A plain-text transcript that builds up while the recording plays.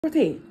What's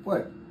that?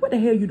 What? What the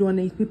hell you doing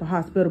in these people's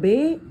hospital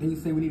bed? Then you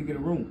say we need to get a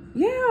room.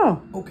 Yeah.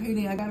 Okay,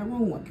 then I got a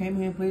room. I came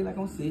here and played like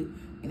I'm sick,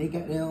 and they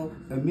got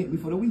down admit me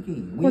for the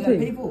weekend. We What's got to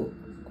that? pay for it.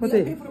 We What's got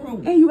to that? pay for the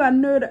room. And you got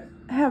nerve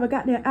to have a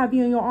goddamn IV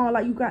in your arm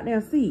like you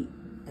goddamn sick.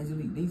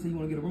 Angelique, then you say you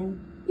want to get a room?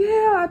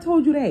 Yeah, I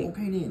told you that.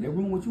 Okay, then. That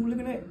room what you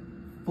looking at?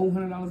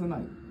 $400 a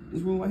night.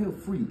 This room right here,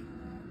 free.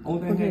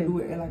 Only thing I had to do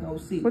is act like I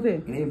was sick. What's that?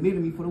 And they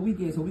admitted me for the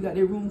weekend, so we got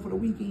that room for the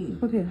weekend.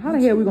 What's that? How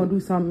the hell we gonna do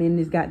something in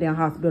this goddamn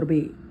hospital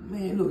bed?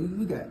 Man, look,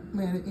 we got,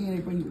 man, and they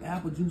bring you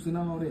apple juice and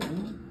all that,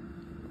 man.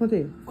 What's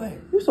that? What?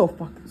 You so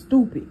fucking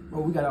stupid.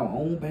 Bro, we got our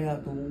own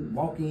bathroom,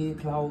 walk-in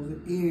closet,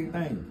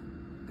 everything.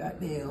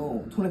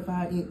 Goddamn,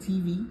 25-inch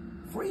TV,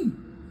 free.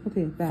 What's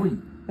that? Bye. Free.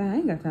 Bye. I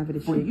ain't got time for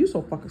this Free. shit. You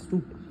so fucking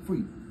stupid.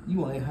 Free. You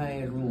want that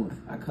high-ass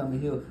room. I come in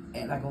here,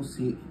 act like I'm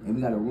sick, and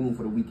we got a room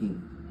for the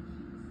weekend.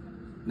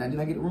 Now, did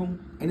I get a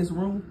room? And it's a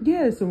room?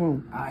 Yeah, it's a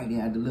room. All right,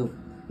 then I deliver.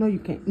 No, you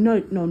can't. No.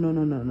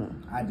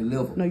 I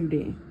deliver. No, you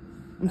didn't.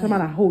 I'm talking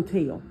about a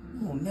hotel.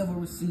 You will never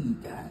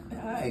receive. God,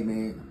 all right,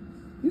 man.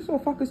 You so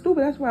fucking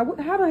stupid. That's why.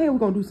 How the hell we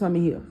gonna do something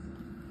here?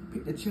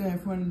 Pick the chair in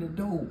front of the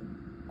door.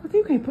 Cause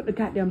you can't put the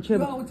goddamn chair.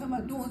 You always talking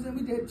about doing something,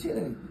 we just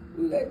chilling.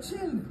 We just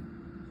chilling.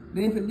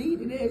 Then if it lead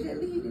to there,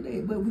 just lead to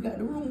there. But we got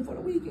the room for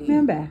the weekend.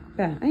 Man, bye.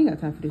 I ain't got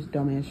time for this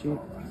dumbass shit.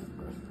 All right,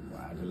 bro.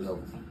 I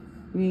deliver.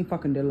 You ain't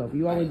fucking deliver.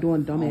 You always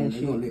doing dumbass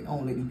shit. I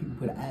don't let these people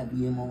put an IV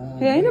in my arm.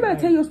 Hey, ain't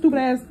nobody tell your stupid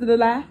ass to the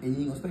lie. And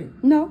you ain't gonna stay.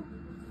 No.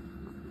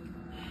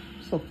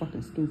 So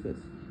fucking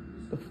stupid.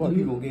 The fuck These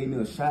you? people gave me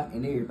a shot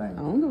and everything.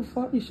 I don't give a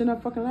fuck. You shouldn't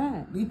have fucking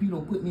lied. These people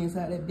don't put me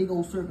inside that big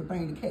old circle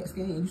thing, the CAT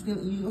scan, and you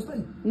ain't gonna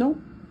stay. No.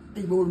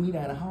 They rolling me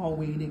down the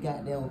hallway and they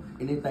got down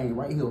and that thing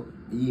right here,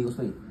 and you ain't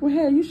gonna stay. Well,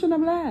 hell, you shouldn't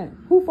have lied.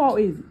 Who fault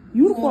is it?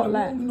 You the fault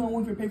lied. You know, I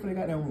want to pay for that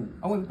goddamn room.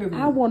 I want to pay for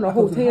I want a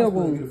go to the hotel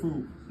hospital and room. Get a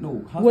free, no,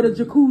 With a hospital.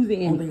 jacuzzi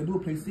in Only it. thing I do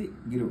is play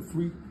sick, get a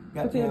free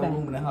goddamn back.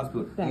 room in the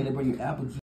hospital. Back. And they bring you apple juice.